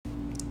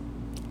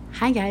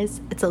Hi guys,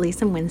 it's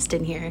Elise and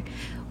Winston here.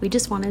 We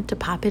just wanted to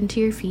pop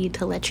into your feed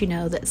to let you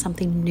know that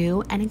something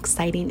new and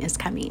exciting is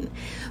coming.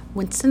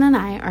 Winston and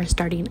I are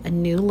starting a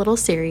new little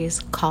series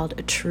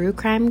called True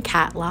Crime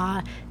Cat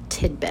Law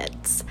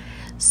Tidbits.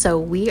 So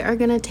we are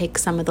going to take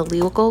some of the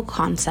legal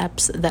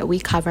concepts that we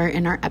cover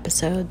in our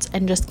episodes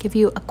and just give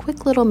you a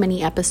quick little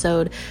mini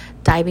episode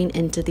diving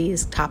into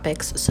these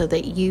topics so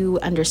that you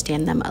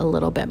understand them a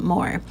little bit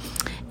more.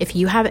 If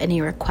you have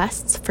any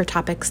requests for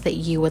topics that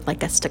you would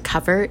like us to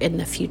cover in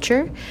the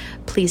future,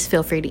 please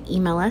feel free to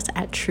email us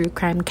at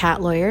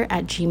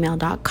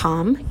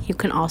truecrimecatLawyer@gmail.com. You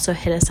can also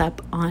hit us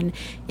up on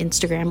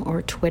Instagram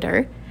or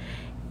Twitter.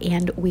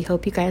 And we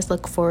hope you guys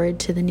look forward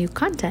to the new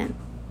content.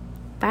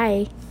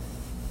 Bye.